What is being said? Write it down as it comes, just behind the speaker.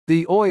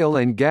The Oil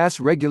and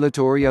Gas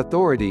Regulatory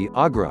Authority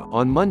 (OGRA)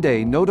 on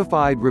Monday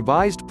notified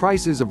revised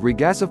prices of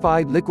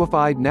regasified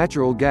liquefied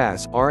natural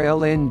gas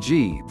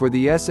 (RLNG) for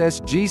the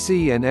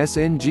SSGC and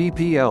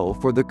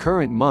SNGPL for the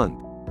current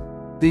month.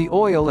 The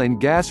Oil and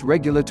Gas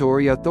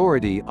Regulatory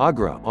Authority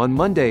 (OGRA) on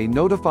Monday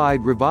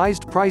notified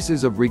revised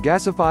prices of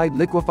regasified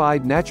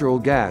liquefied natural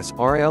gas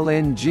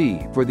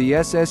 (RLNG) for the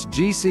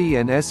SSGC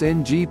and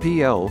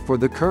SNGPL for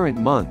the current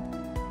month.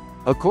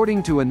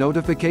 According to a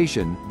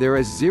notification, there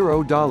is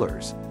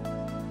 $0.36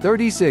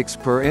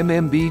 per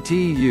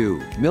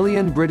Mmbtu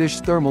million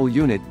British thermal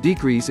unit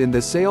decrease in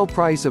the sale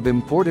price of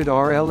imported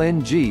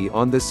RLNG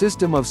on the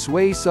system of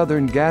Sway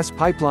Southern Gas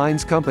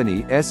Pipelines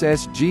Company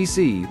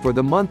 (SSGC) for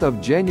the month of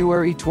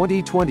January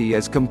 2020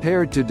 as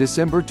compared to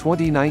December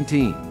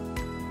 2019.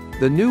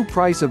 The new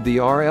price of the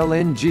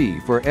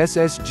RLNG for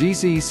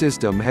SSGC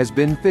system has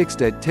been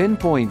fixed at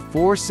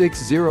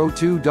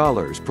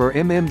 $10.4602 per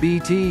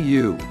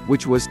Mmbtu,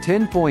 which was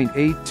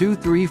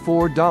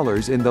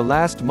 $10.8234 in the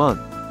last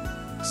month.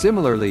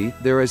 Similarly,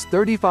 there is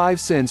 35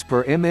 cents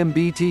per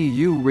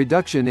Mmbtu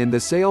reduction in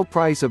the sale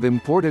price of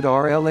imported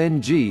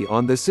RLNG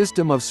on the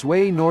system of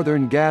Sway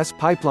Northern Gas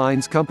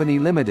Pipelines Company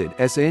Limited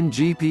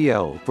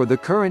 (SNGPL) for the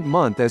current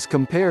month as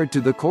compared to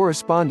the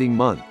corresponding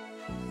month.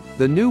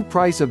 The new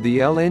price of the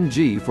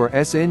LNG for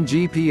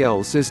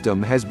SNGPL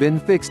system has been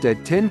fixed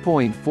at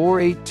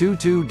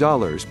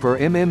 $10.4822 per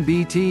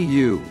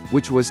Mmbtu,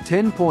 which was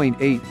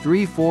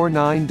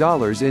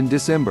 $10.8349 in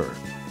December.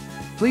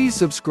 Please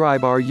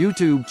subscribe our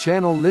YouTube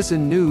channel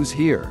Listen News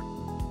here.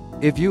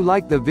 If you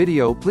like the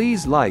video,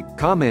 please like,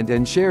 comment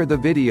and share the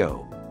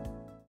video.